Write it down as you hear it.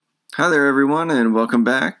Hi there, everyone, and welcome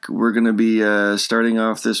back. We're going to be starting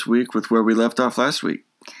off this week with where we left off last week.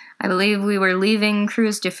 I believe we were leaving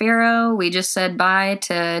Cruz de Faro. We just said bye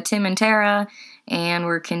to Tim and Tara, and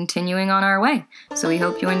we're continuing on our way. So we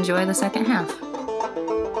hope you enjoy the second half.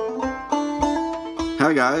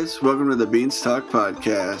 Hi, guys. Welcome to the Beanstalk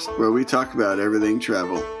Podcast, where we talk about everything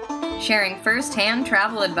travel. Sharing first-hand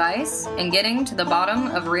travel advice and getting to the bottom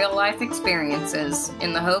of real-life experiences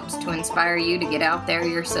in the hopes to inspire you to get out there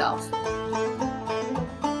yourself.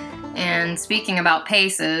 And speaking about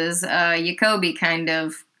paces, Jacoby kind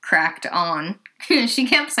of cracked on. She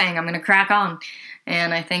kept saying, I'm going to crack on.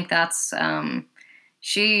 And I think that's,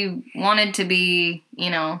 she wanted to be,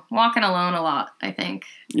 walking alone a lot, I think.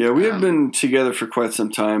 Yeah, we had been together for quite some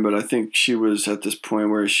time, but I think she was at this point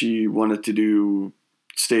where she wanted to do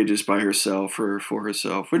stages by herself or for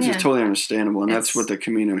herself, which is totally understandable, and that's what the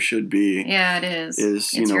Camino should be. Yeah, it is.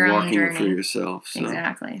 Is, walking it for yourself. So.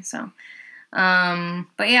 Exactly, so.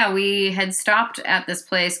 But yeah, we had stopped at this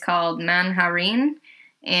place called Manjarin,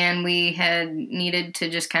 and we had needed to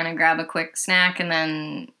just kind of grab a quick snack, and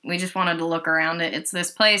then we just wanted to look around it. It's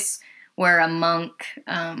this place where a monk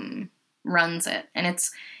runs it, and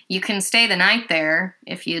you can stay the night there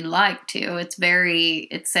if you'd like to.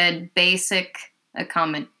 It said basic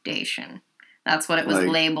accommodation. That's what it was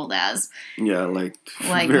labeled as. Yeah, like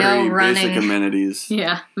very no running, basic amenities.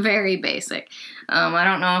 Yeah, very basic. I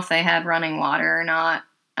don't know if they had running water or not.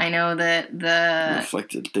 I know that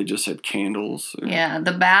they just had candles. Yeah,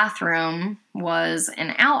 the bathroom was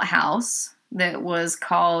an outhouse that was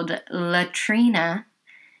called latrina,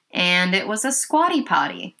 and it was a squatty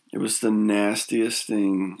potty. It was the nastiest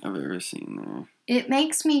thing I've ever seen there. It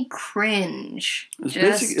makes me cringe.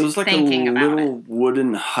 It was like a little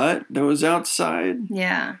wooden hut that was outside.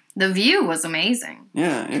 Yeah. The view was amazing.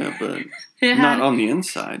 Yeah, but not on the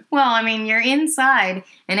inside. Well, I mean, you're inside,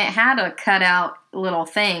 and it had a cutout little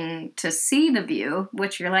thing to see the view,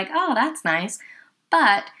 which you're like, oh, that's nice.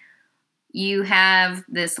 But you have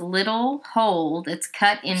this little hole that's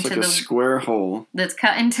cut into a square hole. That's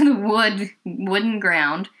cut into the wooden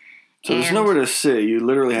ground. So there's nowhere to sit. You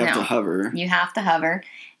literally have to hover. You have to hover.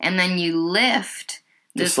 And then you lift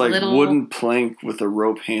this little wooden plank with a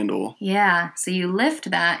rope handle. Yeah. So you lift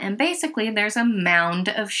that, and basically there's a mound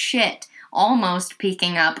of shit almost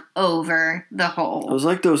peeking up over the hole. It was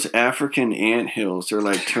like those African ant hills. They're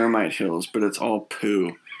like termite hills, but it's all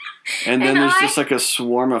poo. And then there's just like a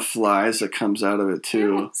swarm of flies that comes out of it,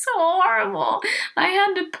 too. It was so horrible. I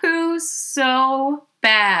had to poo so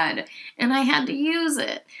bad, and I had to use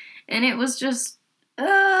it. And it was just,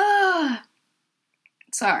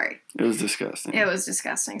 sorry. It was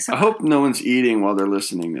disgusting. So I hope no one's eating while they're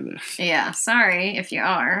listening to this. Yeah, sorry if you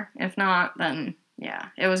are. If not, then, yeah,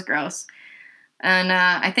 it was gross. And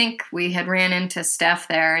I think we had ran into Steph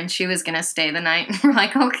there, and she was going to stay the night. And we're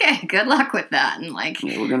like, okay, good luck with that. And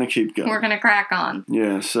we're going to keep going. We're going to crack on.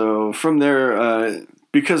 Yeah, so from there,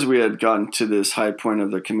 because we had gotten to this high point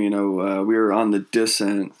of the Camino, we were on the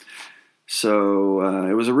descent. So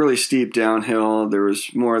it was a really steep downhill. There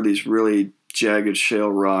was more of these really jagged shale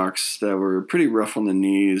rocks that were pretty rough on the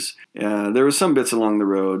knees. There were some bits along the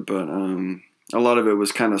road, but a lot of it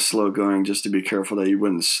was kind of slow going just to be careful that you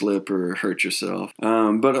wouldn't slip or hurt yourself.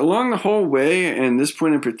 But along the whole way, and this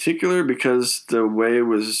point in particular, because the way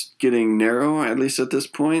was getting narrow, at least at this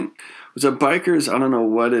point, was that bikers, I don't know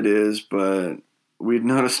what it is, but we'd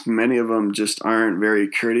noticed many of them just aren't very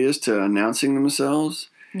courteous to announcing themselves.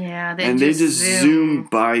 Yeah, they just zoom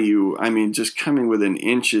by you. I mean, just coming within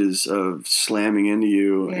inches of slamming into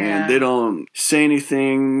you, and they don't say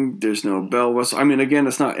anything. There's no bell whistle. I mean, again,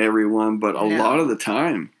 it's not everyone, but a lot of the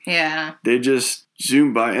time, they just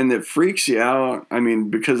zoom by, and it freaks you out. I mean,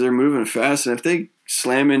 because they're moving fast, and if they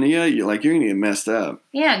slam into you, you're gonna get messed up.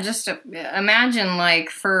 Yeah, just imagine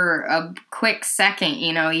for a quick second,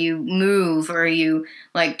 you move or you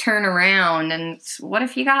turn around, and what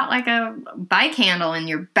if you got a bike handle in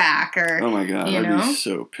your back, or oh my god, I'd be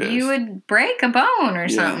so pissed. You would break a bone or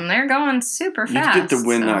something. They're going super fast. You'd get the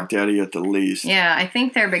wind knocked out of you at the least. Yeah, I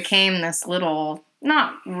think there became this little,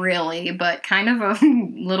 not really, but kind of a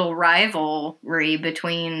little rivalry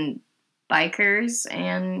between bikers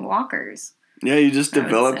and walkers. Yeah, you just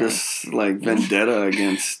develop this vendetta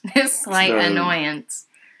against this slight annoyance.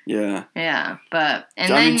 Yeah. Yeah, but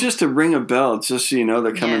just to ring a bell, just so you know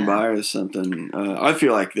they're coming by or something. I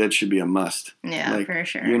feel like that should be a must. Yeah, for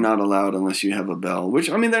sure. You're not allowed unless you have a bell.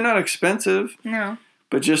 Which, I mean, they're not expensive. No.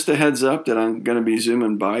 But just a heads up that I'm going to be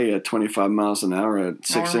zooming by you at 25 miles an hour at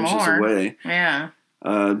 6 inches away. Yeah.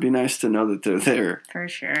 It'd be nice to know that they're there. For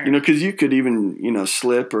sure. Because you could even,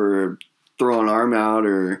 slip or throw an arm out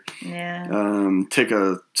or Yeah. take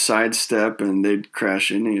a side step and they'd crash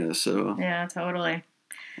into you. So Yeah, totally.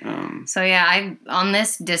 um, So yeah, on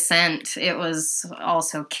this descent, it was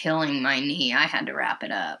also killing my knee. I had to wrap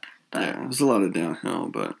it up. But yeah, it was a lot of downhill,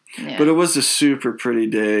 but yeah. it was a super pretty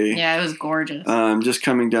day. Yeah, it was gorgeous. Just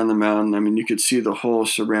coming down the mountain, I mean, you could see the whole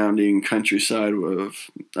surrounding countryside of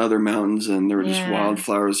other mountains, and there were just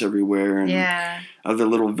wildflowers everywhere, and other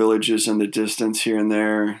little villages in the distance here and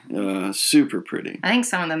there. Super pretty. I think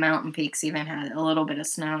some of the mountain peaks even had a little bit of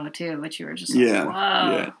snow too, which you were just like,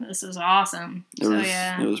 whoa, this is awesome.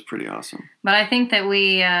 It was pretty awesome. But I think that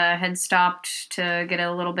we had stopped to get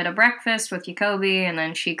a little bit of breakfast with Jacoby, and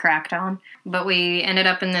then she cracked on. But we ended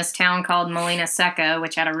up in this town called Molina Seca,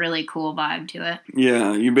 which had a really cool vibe to it.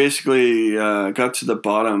 Yeah, you basically got to the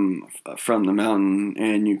bottom from the mountain,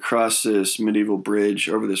 and you cross this medieval bridge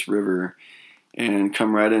over this river and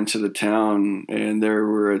come right into the town. And there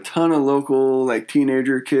were a ton of local, like,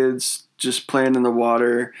 teenager kids just playing in the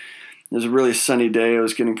water. It was a really sunny day. It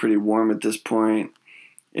was getting pretty warm at this point.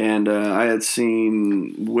 And I had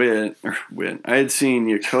seen I had seen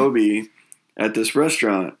Jacoby at this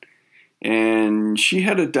restaurant. And she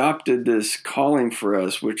had adopted this calling for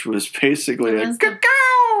us, which was basically a cacao.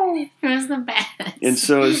 It was the best. And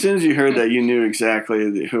so as soon as you heard that, you knew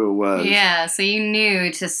exactly who it was. Yeah, so you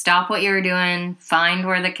knew to stop what you were doing, find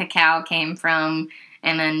where the cacao came from,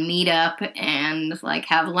 and then meet up and, like,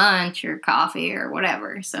 have lunch or coffee or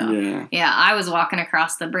whatever. So, yeah, I was walking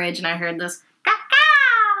across the bridge and I heard this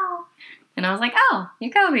cacao. And I was like, oh,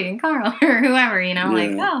 Jacoby and Carl or whoever,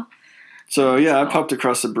 like, oh. So, yeah, I popped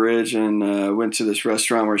across the bridge and went to this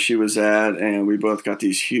restaurant where she was at, and we both got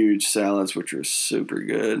these huge salads, which were super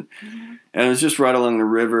good. Mm-hmm. And it was just right along the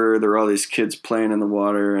river. There were all these kids playing in the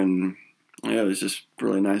water, and it was just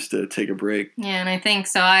really nice to take a break. Yeah, and I think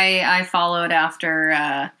so. I followed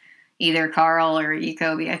after either Carl or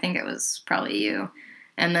Jacoby. I think it was probably you.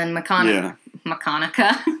 And then McConaughey.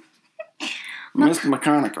 Mr.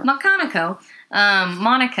 McConaughey.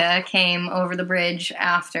 Monica came over the bridge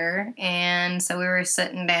after, and so we were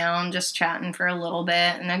sitting down just chatting for a little bit,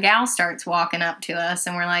 and a gal starts walking up to us,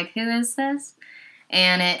 and we're like, who is this?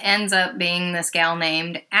 And it ends up being this gal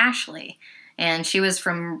named Ashley, and she was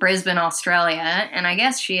from Brisbane, Australia, and I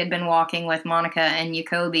guess she had been walking with Monica and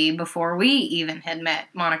Jacoby before we even had met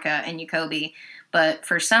Monica and Jacoby. But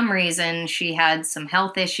for some reason, she had some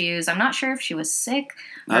health issues. I'm not sure if she was sick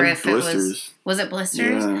or if blisters. Was it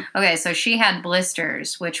blisters? Yeah. Okay, so she had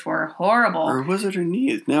blisters, which were horrible. Or was it her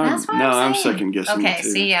knees? Now I'm second guessing. Okay,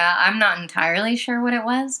 so yeah, I'm not entirely sure what it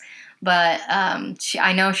was. But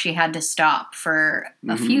I know she had to stop for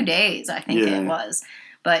a few days, I think it was.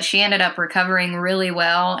 But she ended up recovering really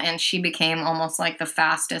well, and she became almost like the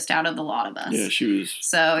fastest out of the lot of us. Yeah, she was.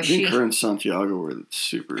 So I think her and Santiago were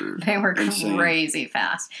super. They were insane. crazy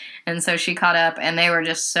fast, and so she caught up, and they were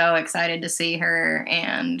just so excited to see her,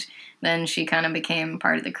 and then she kind of became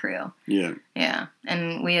part of the crew. Yeah. Yeah,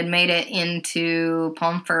 and we had made it into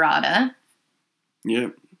Ponferrada.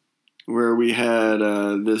 Yep, where we had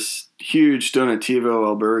this huge Donativo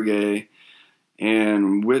albergue.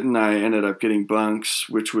 And Whit and I ended up getting bunks,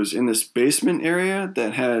 which was in this basement area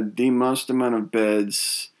that had the most amount of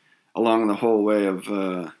beds along the whole way of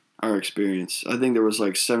our experience. I think there was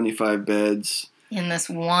like 75 beds. In this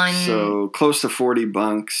one... So close to 40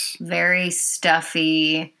 bunks. Very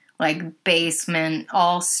stuffy, like, basement,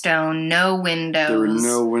 all stone, no windows. There were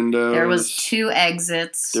no windows. There was 2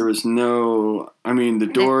 exits. There was no... I mean, the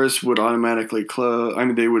doors would automatically close. I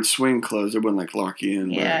mean, they would swing closed. They wouldn't, like, lock you in.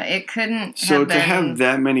 Yeah, it couldn't So to have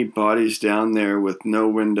that many bodies down there with no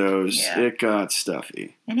windows, it got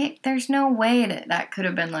stuffy. And there's no way that could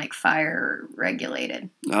have been, like, fire regulated.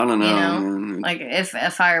 I don't know. Man. Like, if a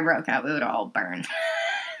fire broke out, we would all burn.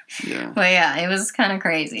 Yeah. But yeah, it was kind of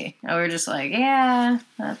crazy. And we were just like, yeah,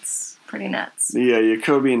 that's pretty nuts. Yeah,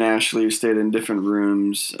 Jacoby and Ashley stayed in different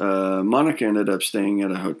rooms. Monica ended up staying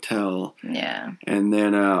at a hotel. Yeah. And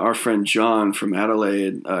then our friend John from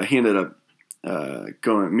Adelaide, he ended up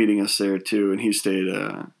meeting us there too, and he stayed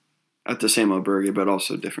at the same albergue, but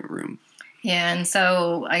also a different room. Yeah, and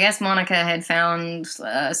so I guess Monica had found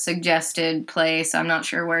a suggested place. I'm not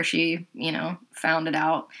sure where she, found it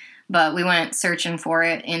out. But we went searching for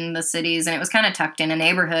it in the cities, and it was kind of tucked in a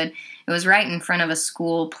neighborhood. It was right in front of a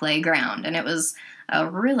school playground, and it was a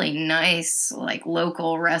really nice, like,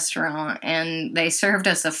 local restaurant. And they served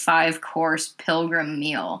us a 5-course pilgrim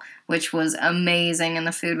meal, which was amazing, and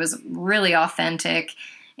the food was really authentic.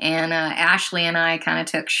 And Ashley and I kind of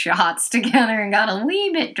took shots together and got a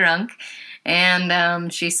wee bit drunk.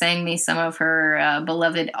 And she sang me some of her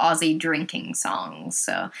beloved Aussie drinking songs.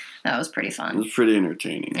 So that was pretty It fun. was pretty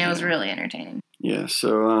entertaining. It was really entertaining. Yeah,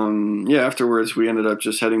 so, afterwards we ended up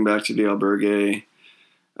just heading back to the albergue.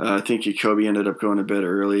 I think Jacoby ended up going to bed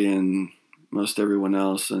early and most everyone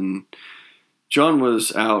else. And John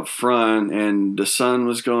was out front and the sun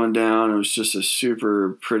was going down. It was just a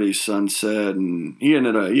super pretty sunset. And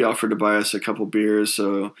he offered to buy us a couple beers.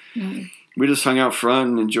 So we just hung out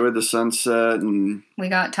front and enjoyed the sunset. And we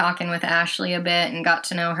got talking with Ashley a bit and got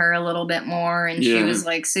to know her a little bit more. And she was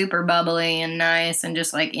like super bubbly and nice and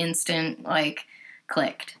just like instant, like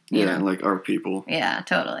clicked. You know? Like our people. Yeah,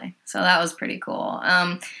 totally. So that was pretty cool.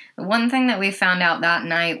 The one thing that we found out that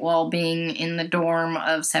night while being in the dorm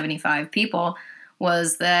of 75 people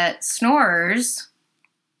was that snorers,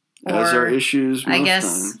 as are issues most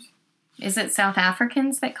times. Is it South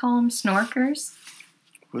Africans that call them snorkers?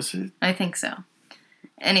 Was it? I think so.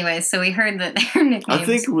 Anyway, so we heard that their nicknames... I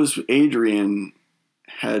think it was Adrian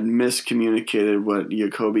had miscommunicated what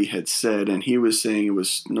Jacoby had said, and he was saying it was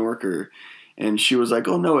snorker. And she was like,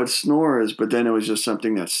 oh, no, it's snores. But then it was just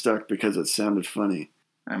something that stuck because it sounded funny.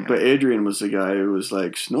 But Adrian was the guy who was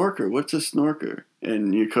like, snorker, what's a snorker?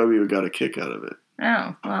 And Jacoby got a kick out of it.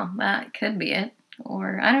 Oh, well, that could be it.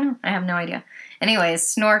 Or, I don't know. I have no idea. Anyways,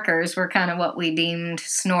 snorkers were kind of what we deemed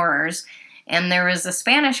snorers. And there was a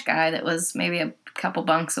Spanish guy that was maybe a couple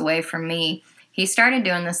bunks away from me. He started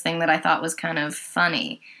doing this thing that I thought was kind of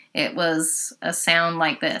funny. It was a sound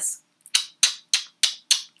like this.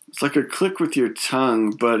 It's like a click with your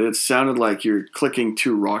tongue, but it sounded like you're clicking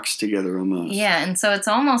two rocks together almost. Yeah, and so it's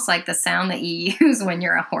almost like the sound that you use when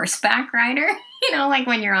you're a horseback rider. You know, like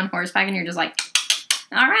when you're on horseback and you're just like,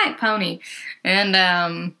 all right, pony.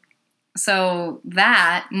 And so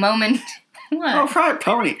that moment... What? Oh, right,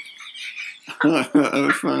 pony. That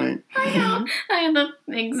was funny. I know. I had the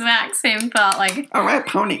exact same thought, like... All right,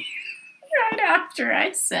 pony. Right after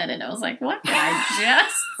I said it, I was like, what did I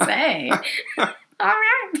just say? All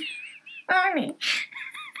right. Pony.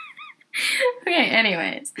 Okay,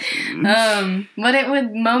 anyways. But it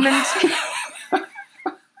would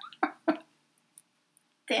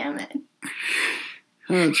Damn it.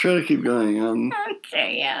 I'll try to keep going.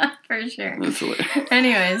 Okay, yeah, for sure. That's hilarious.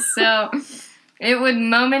 Anyways, so it would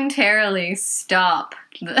momentarily stop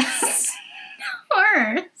the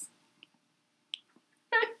snores.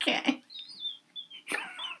 Okay.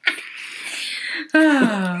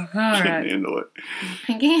 Oh, all right. Can't handle it.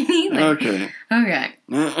 I can't either. Okay.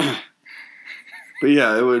 But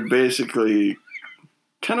yeah, it would basically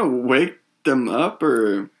kind of wake them up,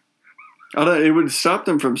 or it would stop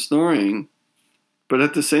them from snoring. But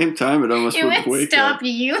at the same time, it almost would wake stop up.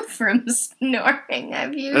 you from snoring.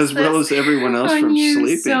 I've used as well as everyone else from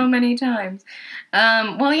sleeping so many times.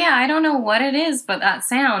 Well, yeah, I don't know what it is, but that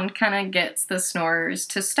sound kind of gets the snorers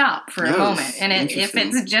to stop for a moment. And if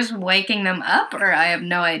it's just waking them up, or I have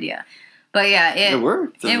no idea. But yeah, it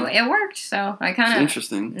worked. It worked, so I kind of...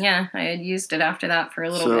 Interesting. Yeah, I had used it after that for a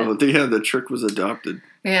little bit. So, yeah, the trick was adopted.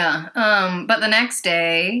 Yeah, but the next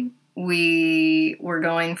day... we were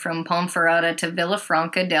going from Ponferrada to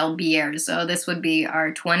Villafranca del Bierzo. This would be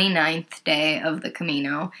our 29th day of the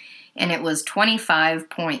Camino, and it was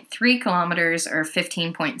 25.3 kilometers or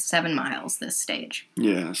 15.7 miles this stage.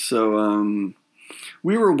 Yeah, so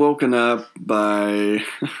we were woken up by,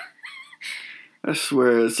 I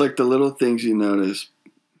swear, it's like the little things you notice,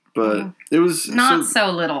 but it was... Not so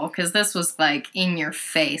little, because this was like in your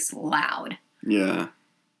face loud. Yeah.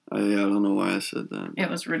 I don't know why I said that. It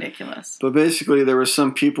was ridiculous. But basically, there were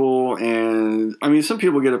some people, and I mean, some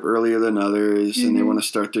people get up earlier than others, and they want to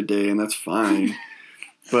start their day, and that's fine.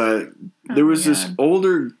 But there was this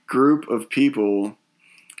older group of people,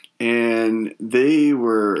 and they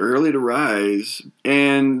were early to rise,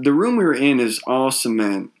 and the room we were in is all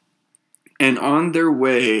cement. And on their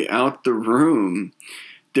way out the room,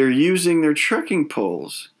 they're using their trekking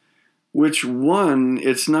poles. Which, one,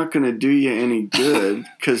 it's not going to do you any good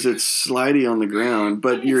because it's slidey on the ground,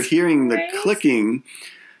 but you're hearing the clicking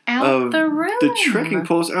of the trekking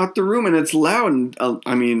poles out the room, and it's loud. And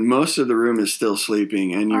I mean, most of the room is still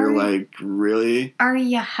sleeping, and you're like, really? Are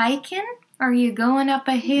you hiking? Are you going up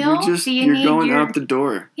a hill? You're going out the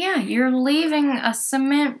door. Yeah, you're leaving a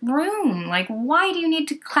cement room. Like, why do you need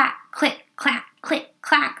to clack, click, clack, click,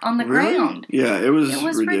 clack on the ground? Yeah, it was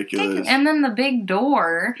ridiculous. And then the big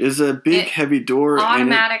door is a big, heavy door.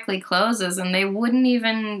 Automatically closes, and they wouldn't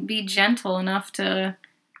even be gentle enough to...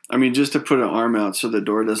 I mean, just to put an arm out so the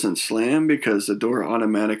door doesn't slam, because the door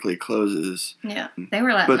automatically closes. Yeah, they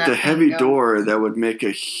were letting But the heavy door, that would make a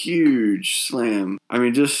huge slam. I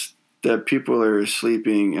mean, just that people are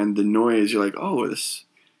sleeping and the noise, you're like, oh,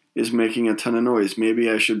 is making a ton of noise. Maybe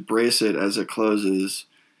I should brace it as it closes.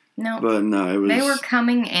 No. But no, it was... They were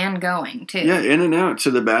coming and going, too. Yeah, in and out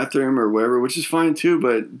to the bathroom or wherever, which is fine, too.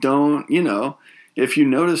 But don't, if you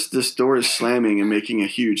notice this door is slamming and making a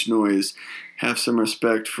huge noise, have some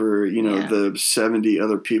respect for, the 70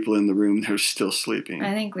 other people in the room that are still sleeping.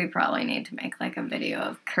 I think we probably need to make like a video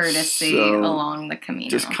of courtesy along the Camino.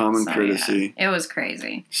 Just common courtesy. Yeah, it was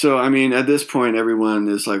crazy. So, I mean, at this point, everyone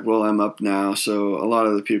is like, well, I'm up now. So a lot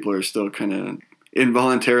of the people are still kind of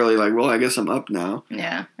involuntarily like, well, I guess I'm up now.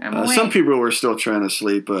 Yeah, I'm awake. Some people were still trying to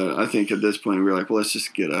sleep, but I think at this point we were like, well, let's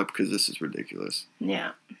just get up because this is ridiculous.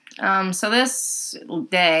 Yeah. So this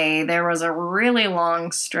day, there was a really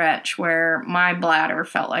long stretch where my bladder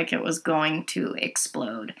felt like it was going to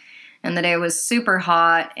explode. And the day was super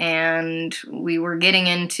hot, and we were getting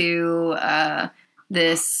into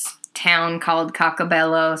this town called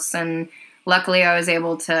Cacabelos, and luckily I was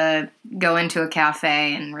able to go into a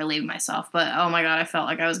cafe and relieve myself. But, oh my God, I felt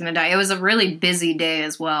like I was going to die. It was a really busy day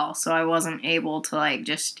as well, so I wasn't able to,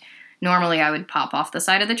 just... Normally, I would pop off the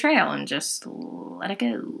side of the trail and just let it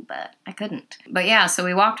go, but I couldn't. But yeah, so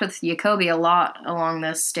we walked with Jacoby a lot along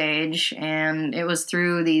this stage, and it was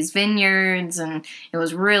through these vineyards, and it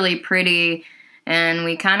was really pretty, and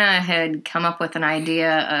we kind of had come up with an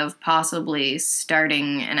idea of possibly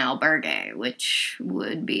starting an albergue, which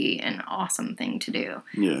would be an awesome thing to do.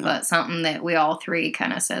 Yeah. But something that we all three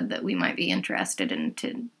kind of said that we might be interested in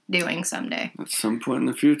doing someday. At some point in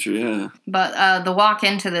the future, yeah. But the walk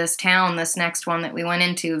into this town, this next one that we went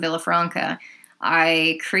into, Villafranca,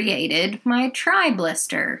 I created my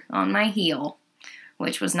tri-blister on my heel,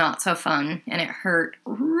 which was not so fun, and it hurt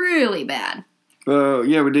really bad.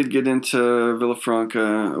 Yeah, we did get into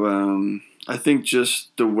Villafranca. I think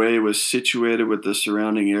just the way it was situated with the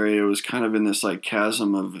surrounding area was kind of in this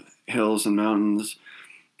chasm of hills and mountains.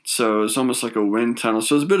 So it was almost like a wind tunnel.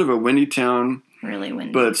 So it was a bit of a windy town. Really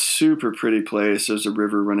windy. But super pretty place. There's a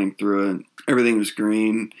river running through it. Everything was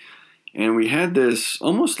green. And we had this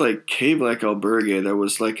almost cave-like albergue that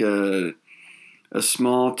was like a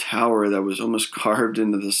small tower that was almost carved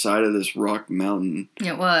into the side of this rock mountain.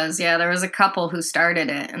 It was, yeah. There was a couple who started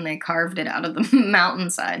it, and they carved it out of the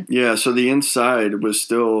mountainside. Yeah, so the inside was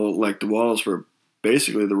still, the walls were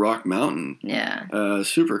basically the rock mountain. Yeah.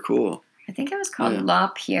 Super cool. I think it was called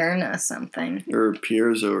La Pierna something. Or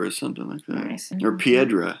Pierzo or something like that. Or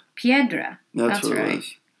Piedra. Piedra. That's what right. It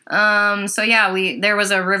was. So yeah, there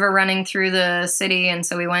was a river running through the city, and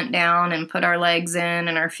so we went down and put our legs in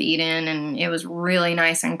and our feet in, and it was really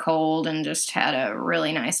nice and cold, and just had a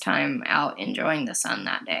really nice time out enjoying the sun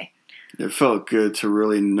that day. It felt good to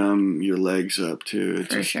really numb your legs up too.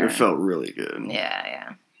 Sure. It felt really good.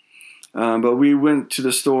 Yeah. But we went to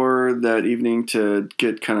the store that evening to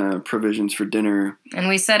get kind of provisions for dinner. And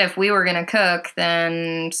we said if we were going to cook,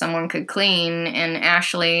 then someone could clean. And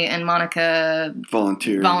Ashley and Monica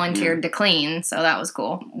volunteered to clean, so that was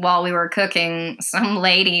cool. While we were cooking, some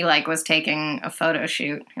lady was taking a photo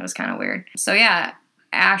shoot. It was kind of weird. So yeah,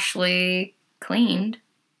 Ashley cleaned.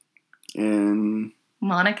 And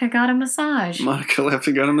Monica got a massage. Monica left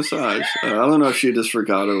and got a massage. I don't know if she just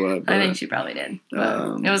forgot or what. I think she probably did.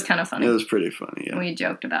 But it was kind of funny. It was pretty funny, yeah. We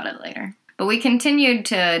joked about it later. But we continued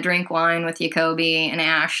to drink wine with Jacoby and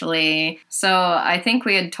Ashley. So I think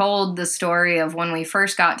we had told the story of when we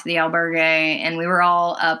first got to the albergue, and we were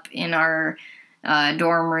all up in our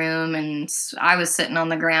dorm room, and I was sitting on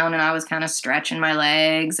the ground, and I was kind of stretching my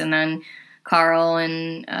legs, and then Carl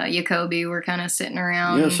and Jacoby were kind of sitting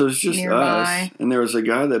around. Yeah, so it's just nearby. Us. And there was a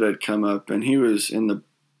guy that had come up, and he was in the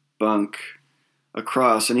bunk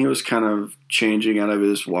across, and he was kind of changing out of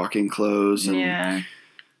his walking clothes. And, yeah.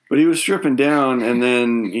 But he was stripping down, and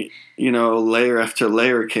then, layer after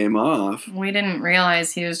layer came off. We didn't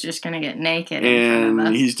realize he was just going to get naked and in front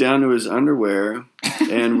of us. He's down to his underwear,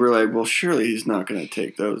 and we're like, well, surely he's not going to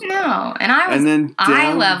take those No, off. and I was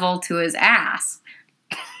eye level to his ass.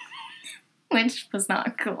 Which was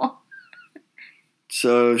not cool.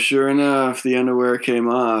 So sure enough, the underwear came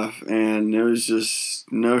off, and it was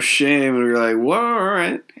just no shame. And we were like, "Whoa, all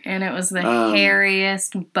right!" And it was the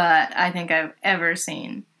hairiest butt I think I've ever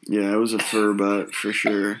seen. Yeah, it was a fur butt for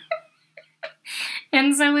sure.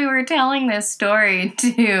 And so we were telling this story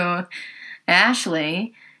to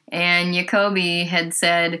Ashley, and Jacoby had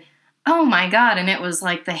said, "Oh my God," and it was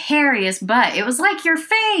like the hairiest butt. It was like your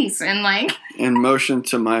face, and and motioned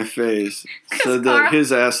to my face so that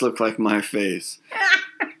his ass looked like my face.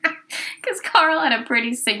 Because Carl had a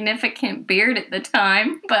pretty significant beard at the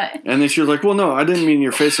time, but... And then she was like, well, no, I didn't mean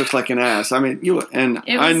your face looks like an ass. I mean,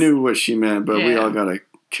 I knew what she meant, but we all got a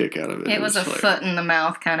kick out of it. It was a foot in the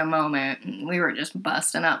mouth kind of moment. We were just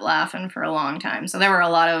busting up laughing for a long time. So there were a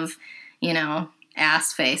lot of,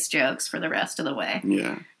 ass face jokes for the rest of the way.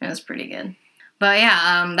 Yeah. It was pretty good. But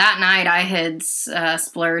yeah, that night I had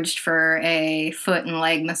splurged for a foot and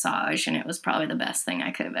leg massage, and it was probably the best thing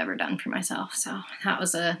I could have ever done for myself. So that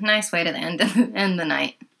was a nice way to end the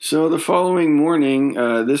night. So the following morning,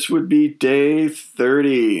 this would be day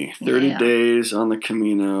 30. 30 days on the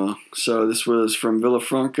Camino. So this was from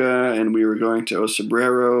Villafranca, and we were going to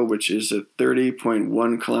Osobrero, which is a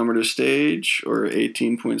 30.1 kilometer stage, or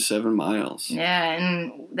 18.7 miles. Yeah,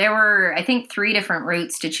 and there were, I think, 3 different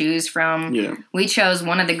routes to choose from. Yeah. We chose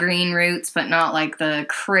one of the green routes, but not like the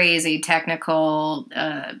crazy technical,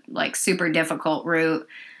 super difficult route.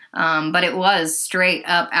 But it was straight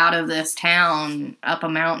up out of this town, up a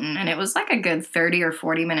mountain, and it was like a good 30 or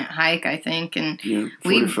 40 minute hike, I think. And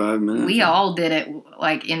 45 minutes. We all did it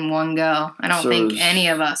like in one go. I don't think any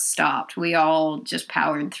of us stopped. We all just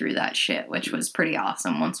powered through that shit, which was pretty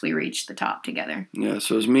awesome once we reached the top together. Yeah,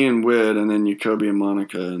 so it was me and Whit, and then Jacoby and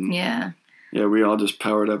Monica. And yeah, we all just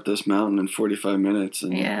powered up this mountain in 45 minutes.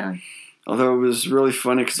 And yeah. Although it was really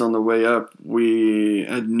funny because on the way up, we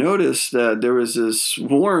had noticed that there was this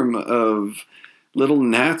swarm of little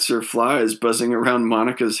gnats or flies buzzing around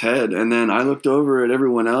Monica's head. And then I looked over at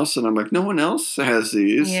everyone else, and I'm like, no one else has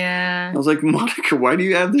these. Yeah. I was like, Monica, why do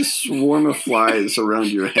you have this swarm of flies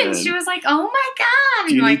around your head? And she was like, oh my God.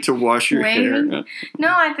 Do you need to wash your hair? No,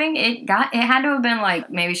 I think it had to have been like,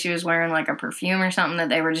 maybe she was wearing like a perfume or something that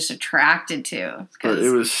they were just attracted to. But it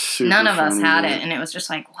was super none of us funny, had it, and it was just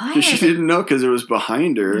like, what? She didn't know because it was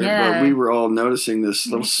behind her, yeah. But we were all noticing this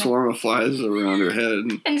little swarm of flies around her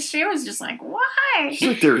head. And she was just like, why? She's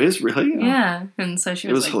like, there is really? Yeah, and so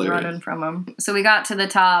she was like running from them. So we got to the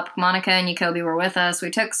top. Monica and Jacoby were with us. We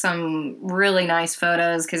took some really nice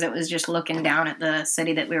photos because it was just looking down at the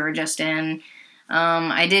city that we were just in.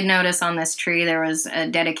 I did notice on this tree there was a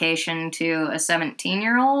dedication to a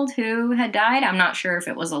 17-year-old who had died. I'm not sure if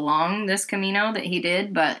it was along this Camino that he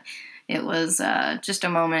did, but it was just a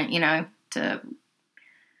moment, to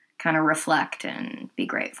kind of reflect and be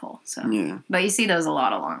grateful. So, yeah. But you see those a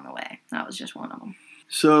lot along the way. That was just one of them.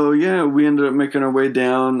 So, yeah, we ended up making our way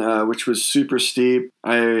down, which was super steep.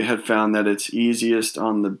 I had found that it's easiest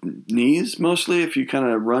on the knees, mostly, if you kind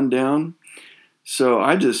of run down. So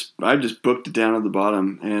I just booked it down at the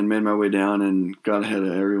bottom and made my way down and got ahead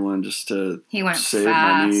of everyone just to save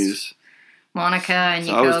my knees. Monica and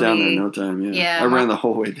Jacoby. I was down there in no time, yeah. I ran the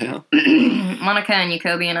whole way down. Monica and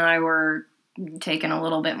Jacoby and I were taking a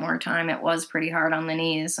little bit more time. It was pretty hard on the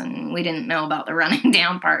knees, and we didn't know about the running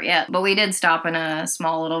down part yet. But we did stop in a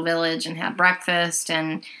small little village and had breakfast,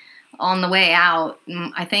 and on the way out,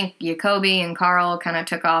 I think Jacoby and Carl kind of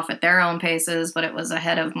took off at their own paces, but it was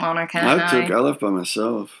ahead of Monica and I left by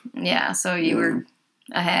myself. Yeah, so you were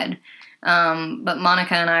ahead. But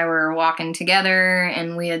Monica and I were walking together,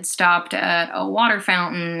 and we had stopped at a water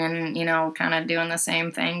fountain and, kind of doing the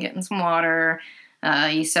same thing, getting some water.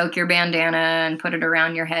 You soak your bandana and put it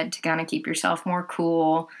around your head to kind of keep yourself more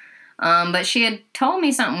cool. But she had told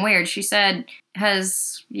me something weird. She said,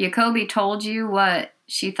 has Jacoby told you what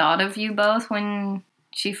she thought of you both when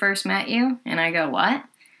she first met you? And I go, what?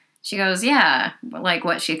 She goes, yeah, like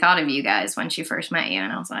what she thought of you guys when she first met you.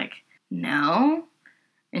 And I was like, no.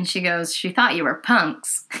 And she goes, she thought you were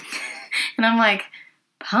punks. And I'm like,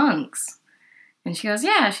 punks? And she goes,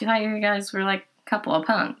 yeah, she thought you guys were like a couple of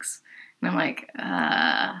punks. And I'm like,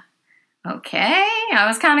 okay. I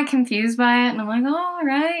was kind of confused by it. And I'm like, oh, all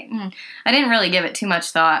right. And I didn't really give it too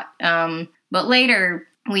much thought. But later,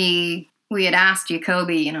 we had asked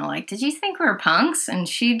Jacoby, did you think we were punks? And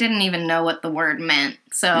she didn't even know what the word meant.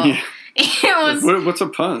 So it was... What's a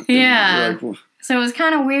punk? Yeah. So it was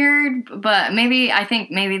kind of weird, but I think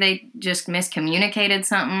maybe they just miscommunicated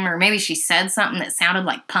something, or maybe she said something that sounded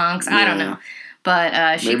like punks. Yeah. I don't know.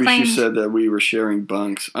 But she claimed... she said that we were sharing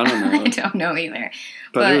bunks. I don't know. I don't know either.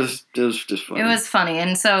 But it was just funny. It was funny.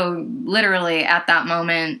 And so literally at that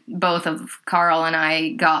moment, both of Carl and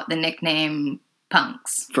I got the nickname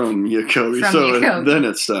Punks. From Jacoby. Then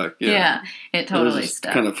it stuck. Yeah, it totally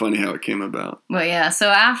stuck. Kind of funny how it came about. But yeah, so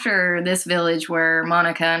after this village where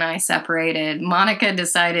Monica and I separated, Monica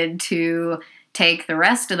decided to take the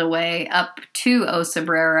rest of the way up to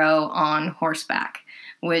Osobrero on horseback,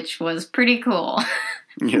 which was pretty cool.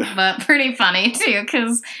 Yeah. But pretty funny too,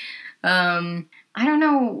 because I don't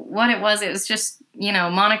know what it was. It was just,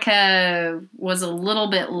 Monica was a little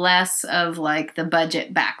bit less of like the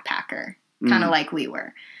budget backpacker. Kind of like we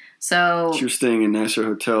were. So she was staying in nicer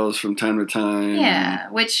hotels from time to time. yeah,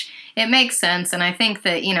 which it makes sense. And I think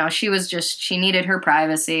that, she needed her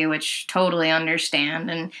privacy, which totally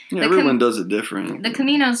understand. And Yeah, everyone does it different. The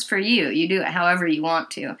Camino's for you. You do it however you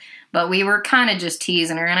want to. But we were kind of just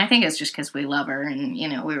teasing her, and I think it's just because we love her, and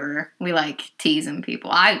we like teasing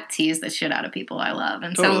people. I tease the shit out of people I love,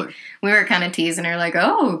 and so we were kind of teasing her, like,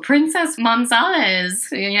 "Oh, Princess Manzanares,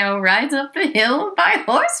 rides up the hill by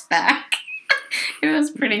horseback." It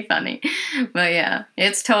was pretty funny, but yeah,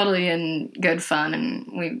 it's totally in good fun,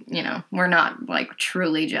 and we're not like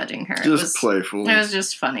truly judging her. It was playful. It was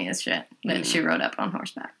just funny as shit that she rode up on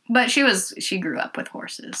horseback, but she grew up with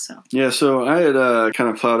horses, so yeah. So I had kind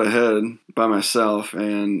of plowed ahead by myself,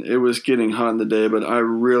 and it was getting hot in the day, but I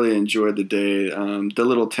really enjoyed the day. The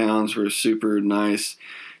little towns were super nice.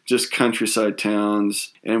 Just countryside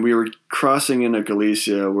towns, and we were crossing into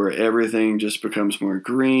Galicia where everything just becomes more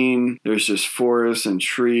green. There's just forests and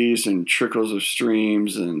trees and trickles of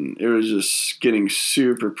streams, and it was just getting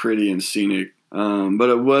super pretty and scenic. But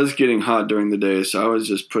it was getting hot during the day, so I was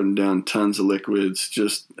just putting down tons of liquids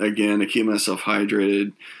just, again, to keep myself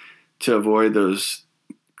hydrated to avoid those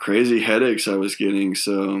crazy headaches I was getting.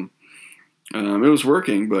 So it was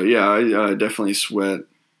working, but yeah, I definitely sweat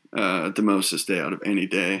the most this day out of any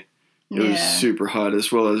day. It was super hot,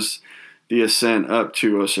 as well as the ascent up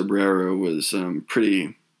to Osobrero was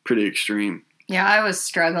pretty extreme. Yeah, I was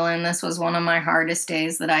struggling. This was one of my hardest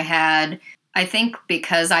days that I had. I think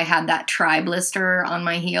because I had that tri-blister on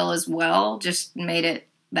my heel as well, just made it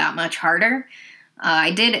that much harder.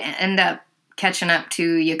 I did end up catching up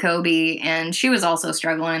to Jacoby, and she was also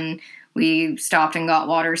struggling. We stopped and got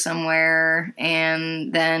water somewhere,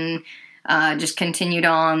 and then just continued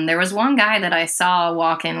on. There was one guy that I saw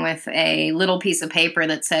walking with a little piece of paper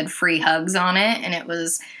that said free hugs on it, and it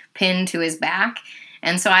was pinned to his back.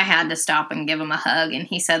 And so I had to stop and give him a hug, and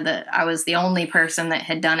he said that I was the only person that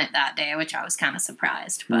had done it that day, which I was kind of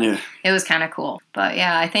surprised, but it was kind of cool. But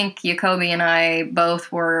yeah, I think Jacoby and I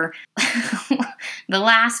both were, the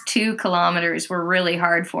last 2 kilometers were really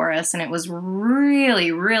hard for us, and it was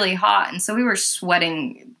really, really hot, and so we were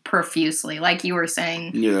sweating profusely, like you were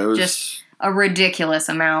saying. Yeah, it was just a ridiculous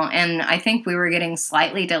amount, and I think we were getting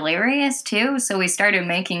slightly delirious too, so we started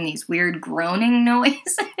making these weird groaning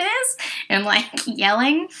noises and like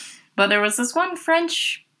yelling. But there was this one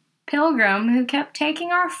French pilgrim who kept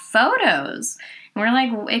taking our photos, and we're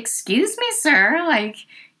like, "Excuse me, sir, like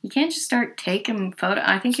you can't just start taking photos."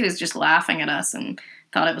 I think he was just laughing at us and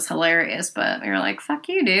thought it was hilarious, but we were like, "Fuck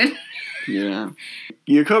you, dude." Yeah,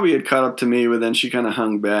 Jacoby had caught up to me, but then she kind of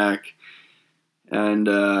hung back. And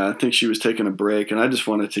I think she was taking a break, and I just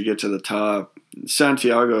wanted to get to the top.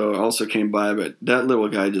 Santiago also came by, but that little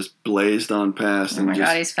guy just blazed on past and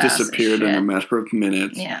just disappeared in a matter of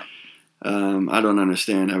minutes. Yeah. I don't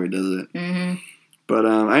understand how he does it. Mm-hmm. But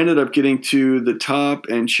I ended up getting to the top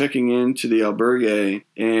and checking into the albergue,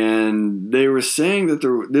 and they were saying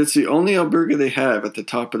that that's the only albergue they have at the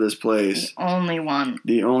top of this place. The only one.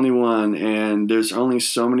 The only one, and there's only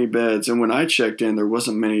so many beds. And when I checked in, there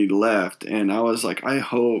wasn't many left, and I was like, I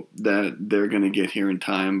hope that they're going to get here in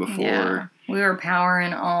time before... Yeah. We were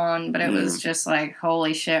powering on, but it was just like,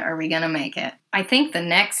 holy shit, are we going to make it? I think the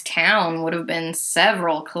next town would have been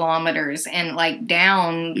several kilometers and like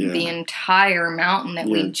down the entire mountain that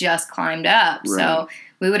we just climbed up. Right. So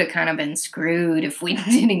we would have kind of been screwed if we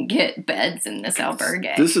didn't get beds in this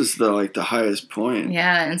albergue. This is the highest point.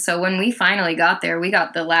 Yeah, and so when we finally got there, we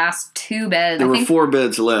got the last 2 beds. There were 4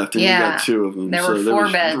 beds left, and we got 2 of them. There were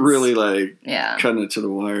 4 beds. Really cutting it to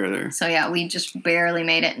the wire there. So yeah, we just barely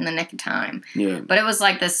made it in the nick of time. Yeah. But it was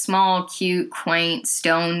like this small, cute, quaint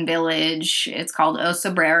stone village. It's called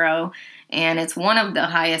Osobrero, and it's one of the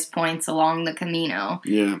highest points along the Camino.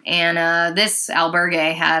 Yeah. And this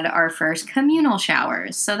albergue had our first communal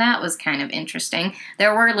showers, so that was kind of interesting.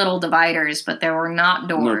 There were little dividers, but there were not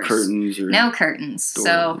doors. No curtains.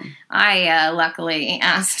 So I luckily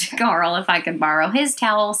asked Carl if I could borrow his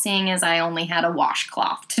towel, seeing as I only had a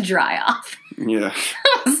washcloth to dry off. Yeah.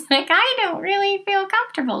 I was like, I don't really feel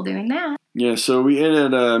comfortable doing that. Yeah, so we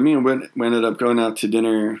ended up going out to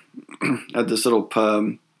dinner at this little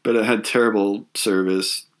pub, but it had terrible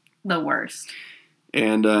service. The worst.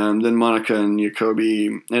 And then Monica and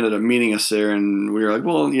Jacoby ended up meeting us there, and we were like,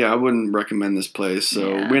 well, yeah, I wouldn't recommend this place.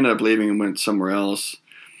 So we ended up leaving and went somewhere else.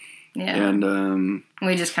 Yeah. And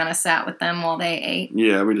we just kind of sat with them while they ate.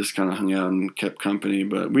 Yeah, we just kind of hung out and kept company.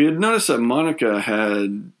 But we had noticed that Monica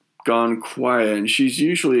had gone quiet, and she's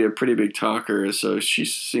usually a pretty big talker, so she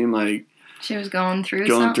seemed like she was going through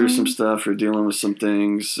some stuff or dealing with some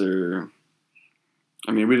things, or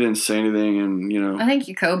I mean, we didn't say anything, and I think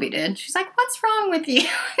Jacoby did. She's like, "What's wrong with you?"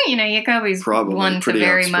 Jacoby's probably one to pretty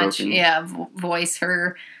very much, outspoken. voice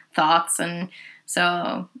her thoughts, and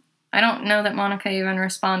so I don't know that Monica even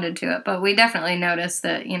responded to it, but we definitely noticed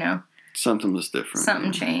that Something was different.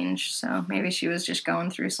 something changed. So maybe she was just going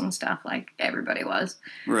through some stuff like everybody was.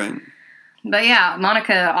 Right. But yeah,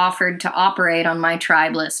 Monica offered to operate on my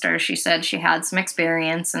tribe lister. She said she had some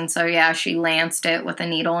experience, and so yeah, she lanced it with a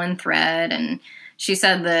needle and thread, and she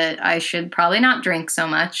said that I should probably not drink so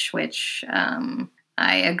much, which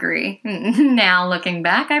I agree. Now looking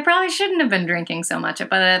back, I probably shouldn't have been drinking so much,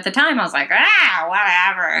 but at the time I was like,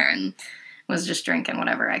 whatever, and was just drinking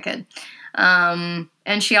whatever I could.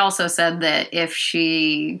 And she also said that if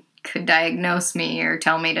she could diagnose me or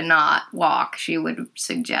tell me to not walk, she would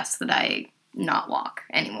suggest that I not walk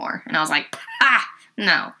anymore. And I was like,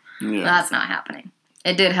 no, that's not happening.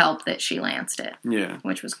 It did help that she lanced it,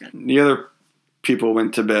 which was good. The other people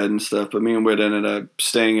went to bed and stuff, but me and Whit ended up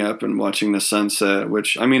staying up and watching the sunset,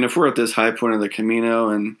 which, I mean, if we're at this high point of the Camino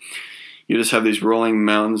and you just have these rolling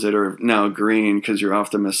mountains that are now green because you're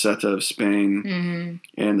off the Meseta of Spain,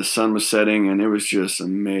 and the sun was setting, and it was just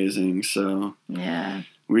amazing. So yeah,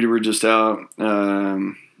 we were just out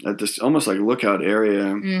at this almost like lookout area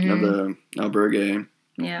of the albergue,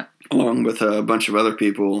 along with a bunch of other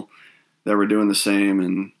people that were doing the same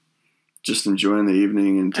and just enjoying the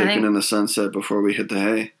evening and taking in the sunset before we hit the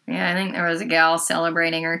hay. Yeah, I think there was a gal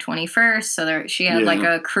celebrating her 21st, so she had like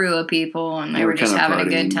a crew of people, and they were just having a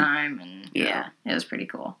good time, and yeah, it was pretty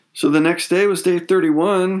cool. So the next day was day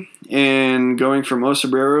 31, and going from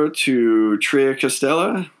Osobrero to Tria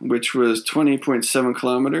Castella, which was 20.7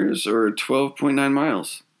 kilometers or 12.9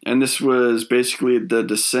 miles. And this was basically the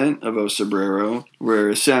descent of Osobrero,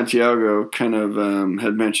 where Santiago kind of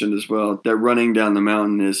had mentioned as well that running down the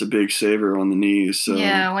mountain is a big saver on the knees. So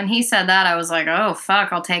yeah, when he said that, I was like, oh,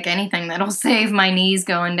 fuck, I'll take anything that'll save my knees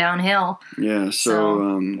going downhill. Yeah,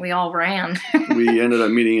 so we all ran. We ended up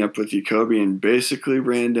meeting up with Jacoby and basically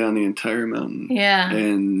ran down the entire mountain. Yeah.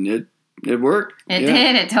 And it worked. It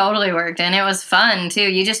did. It totally worked. And it was fun, too.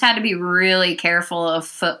 You just had to be really careful of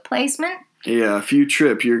foot placement. Yeah, if you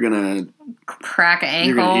trip, you're going to crack an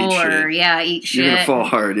ankle eat shit. You're going to fall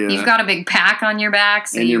hard, yeah. You've got a big pack on your back.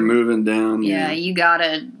 So and you're moving down. Yeah, you got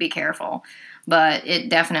to be careful. But it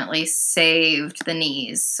definitely saved the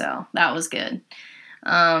knees, so that was good.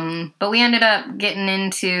 But we ended up getting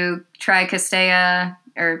into Tricastella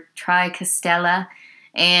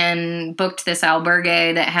and booked this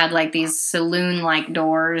albergue that had like these saloon-like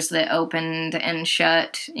doors that opened and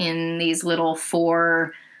shut in these little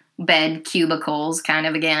 4-bed cubicles kind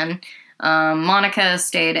of again. Monica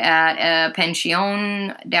stayed at a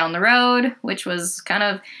pension down the road, which was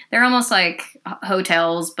they're almost like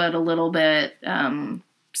hotels, but a little bit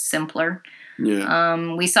simpler.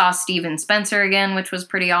 Yeah. We saw Steven Spencer again, which was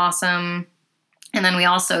pretty awesome. And then we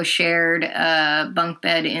also shared a bunk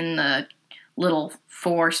bed in the little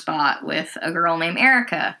 4 spot with a girl named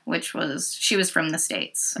Erica, she was from the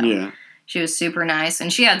States. So. Yeah. She was super nice,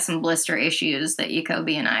 and she had some blister issues that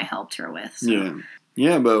Jacoby and I helped her with. So. Yeah.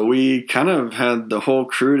 Yeah, but we kind of had the whole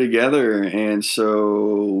crew together, and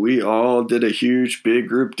so we all did a huge, big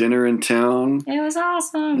group dinner in town. It was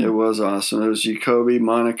awesome. It was awesome. It was Jacoby,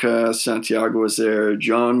 Monica, Santiago was there,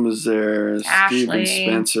 John was there, Ashley. Steven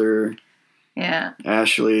Spencer. Yeah.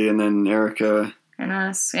 Ashley, and then Erica. And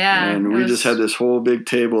us, yeah. And we just had this whole big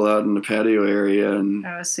table out in the patio area. And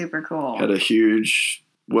that was super cool. Had a huge,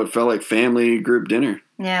 what felt like family group dinner.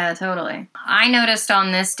 Yeah, totally. I noticed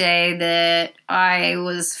on this day that I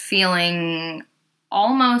was feeling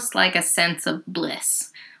almost like a sense of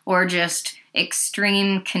bliss or just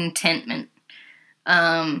extreme contentment.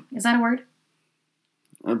 Is that a word?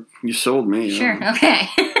 You sold me. Sure, okay.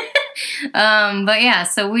 But yeah,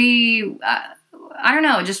 so we, I don't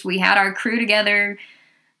know, just we had our crew together.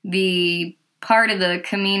 The part of the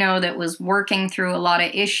Camino that was working through a lot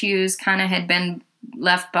of issues kind of had been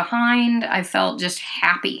left behind. I felt just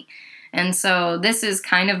happy. And so this is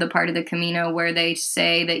kind of the part of the Camino where they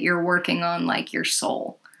say that you're working on like your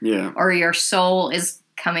soul. Yeah. Or your soul is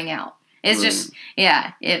coming out. It's just,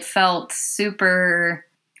 it felt super,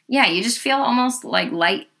 you just feel almost like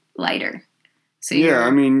lighter. So I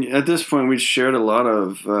mean, at this point, we shared a lot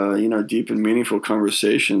of, deep and meaningful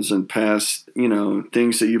conversations and past,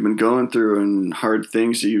 things that you've been going through and hard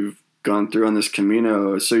things that you've gone through on this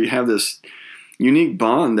Camino. So you have this unique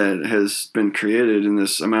bond that has been created in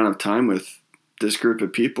this amount of time with this group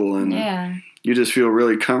of people. And you just feel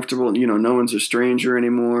really comfortable. No one's a stranger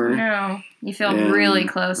anymore. No, you feel really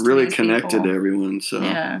close to really these connected people. to everyone. So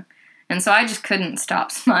yeah. And so I just couldn't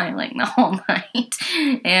stop smiling the whole night.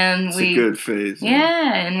 And It's a good phase.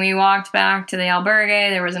 Yeah, and we walked back to the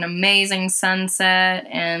albergue. There was an amazing sunset,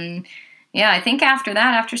 and yeah, I think after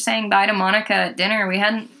that, after saying bye to Monica at dinner, we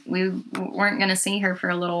weren't going to see her for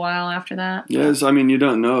a little while after that. Yes, I mean, you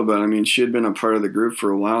don't know, but I mean, she had been a part of the group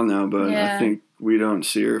for a while now, but Yeah. I think we don't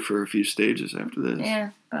see her for a few stages after this.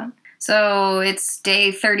 Yeah, so it's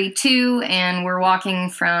day 32, and we're walking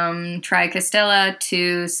from Tricastella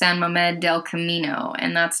to San Mamed del Camino,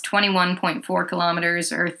 and that's 21.4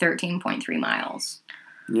 kilometers or 13.3 miles.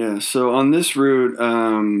 Yeah, so on this route,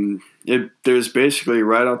 there's basically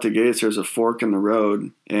right out the gates, there's a fork in the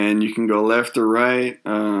road, and you can go left or right.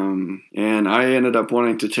 And I ended up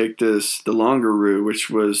wanting to take the longer route, which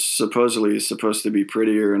was supposedly supposed to be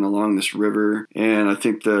prettier and along this river. And I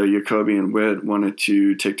think the Jacoby and Whit wanted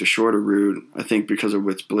to take the shorter route, I think because of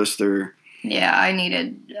Whit's blister. Yeah, I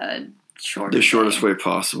needed the shortest way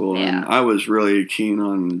possible. Yeah. And I was really keen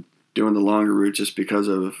on doing the longer route just because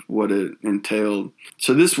of what it entailed.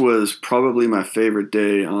 So this was probably my favorite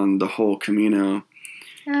day on the whole Camino.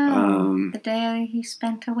 The day you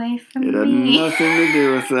spent away from me. It had nothing to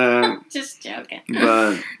do with that. Just joking.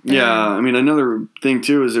 But yeah, I mean, another thing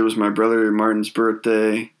too is it was my brother Martin's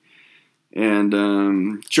birthday,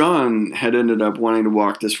 and John had ended up wanting to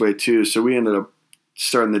walk this way too, so we ended up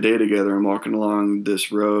starting the day together and walking along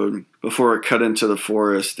this road before it cut into the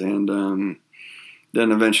forest, and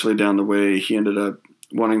then eventually down the way, he ended up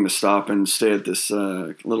wanting to stop and stay at this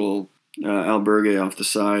little albergue off the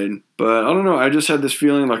side. But I don't know, I just had this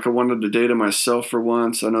feeling like I wanted a day to myself for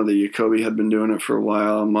once. I know that Jacoby had been doing it for a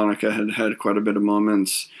while. Monica had had quite a bit of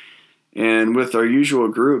moments. And with our usual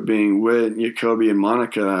group being Whit, Jacoby, and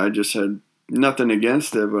Monica, I just had nothing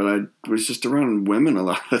against it, but I was just around women a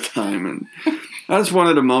lot of the time. And I just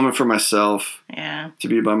wanted a moment for myself. Yeah. To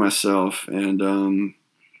be by myself. And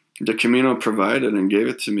the Camino provided and gave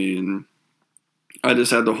it to me, and I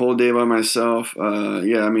just had the whole day by myself.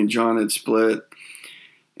 I mean, John had split,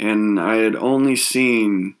 and I had only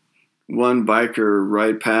seen one biker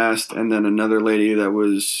ride past and then another lady that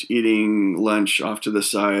was eating lunch off to the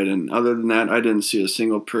side, and other than that, I didn't see a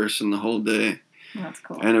single person the whole day. That's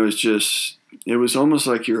cool. And it was almost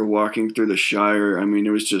like you were walking through the Shire. I mean,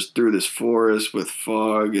 it was just through this forest with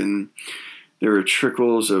fog, and there were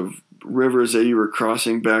trickles of rivers that you were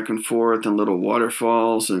crossing back and forth and little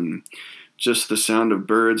waterfalls and just the sound of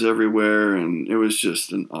birds everywhere, and it was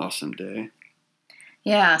just an awesome day.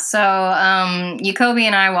 Yeah, so Jacoby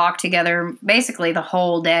and I walked together basically the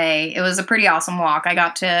whole day. It was a pretty awesome walk. I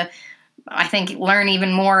got to, I think, learn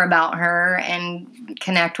even more about her and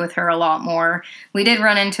connect with her a lot more. We did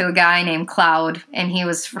run into a guy named Cloud, and he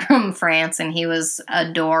was from France, and he was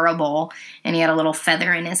adorable, and he had a little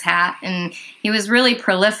feather in his hat, and he was really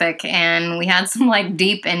prolific, and we had some like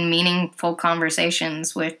deep and meaningful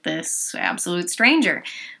conversations with this absolute stranger,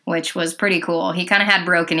 which was pretty cool. He kind of had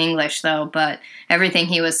broken English though, but everything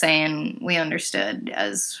he was saying we understood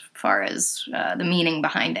as far as the meaning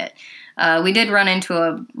behind it. We did run into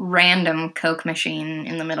a random Coke machine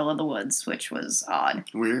in the middle of the woods, which was odd.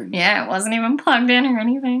 Weird. Yeah, it wasn't even plugged in or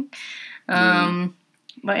anything.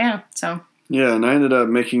 But yeah, so. Yeah, and I ended up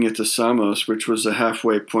making it to Samos, which was a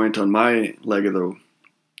halfway point on my leg of the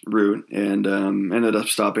route, and ended up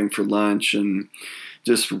stopping for lunch, and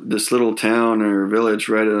just this little town or village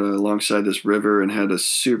right alongside this river, and had a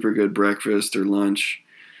super good breakfast or lunch,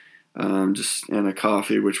 and a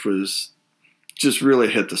coffee, which was just really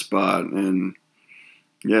hit the spot, and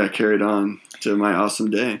yeah, carried on to my awesome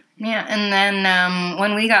day. Yeah, and then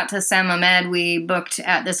when we got to San Mamed, we booked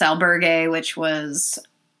at this albergue, which was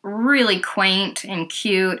really quaint and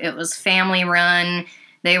cute. It was family run.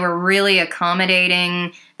 They were really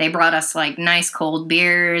accommodating. They brought us like nice cold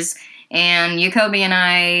beers. And Jacoby and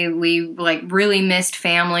I, we like really missed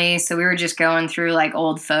family, so we were just going through like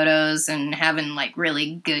old photos and having like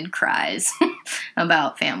really good cries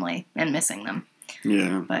about family and missing them.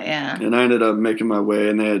 Yeah. But yeah. And I ended up making my way,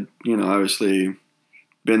 and they had, obviously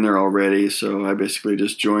been there already, so I basically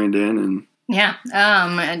just joined in. And yeah,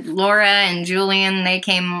 Laura and Julian, they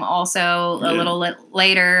came also a little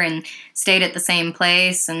later and stayed at the same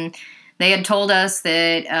place, and they had told us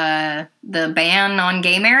that the ban on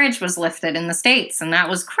gay marriage was lifted in the States, and that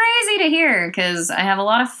was crazy to hear because I have a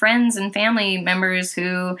lot of friends and family members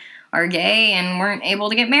who are gay and weren't able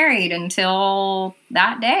to get married until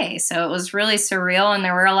that day. So it was really surreal, and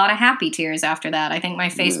there were a lot of happy tears after that. I think my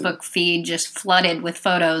Facebook feed just flooded with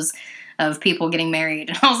photos of people getting married,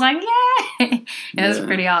 and I was like, yay! It was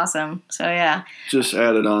pretty awesome. So yeah. Just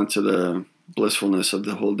added on to the blissfulness of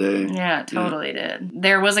the whole day. Yeah, it totally did.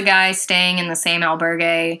 There was a guy staying in the same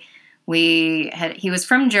albergue He was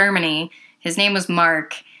from Germany. His name was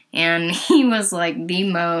Mark, and he was like the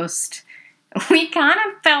most, we kind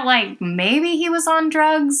of felt like maybe he was on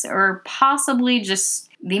drugs or possibly just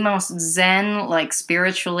the most zen, like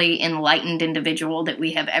spiritually enlightened individual that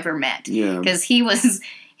we have ever met. Yeah. Because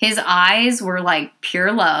his eyes were like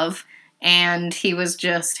pure love, and he was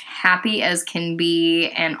just happy as can be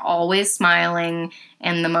and always smiling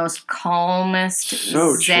and the most calmest,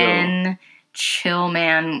 So zen, chill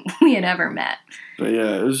man we had ever met. But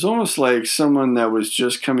yeah, it was almost like someone that was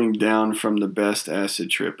just coming down from the best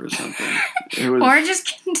acid trip or something. It was, Or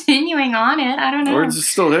just continuing on it. I don't know. or it's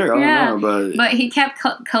still there. I don't know. But he kept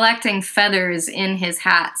collecting feathers in his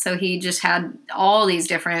hat. So he just had all these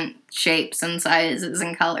different shapes and sizes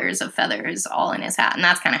and colors of feathers all in his hat. And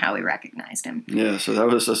that's kind of how we recognized him. Yeah, so that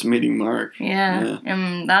was us meeting Mark. Yeah.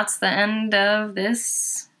 And that's the end of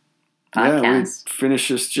this podcast. Yeah, we finished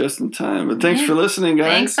this just in time. But thanks for listening,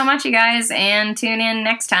 guys. Thanks so much, you guys, and tune in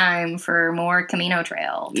next time for more Camino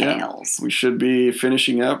Trail tales. We should be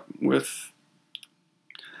finishing up with...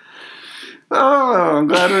 Oh, I'm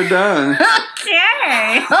glad we're done.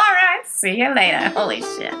 Okay. All right. See you later. Holy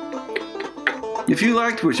shit. If you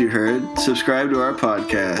liked what you heard, subscribe to our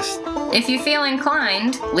podcast. If you feel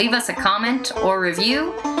inclined, leave us a comment or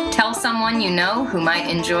review, tell someone you know who might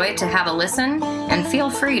enjoy to have a listen, and feel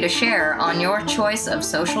free to share on your choice of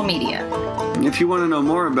social media. If you want to know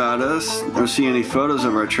more about us or see any photos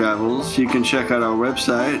of our travels, you can check out our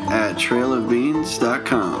website at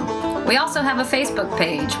trailofbeans.com. We also have a Facebook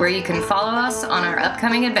page where you can follow us on our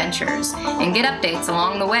upcoming adventures and get updates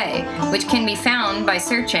along the way, which can be found by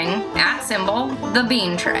searching @The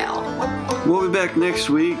Bean Trail. We'll be back next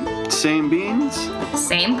week. Same beans,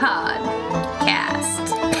 Same pod.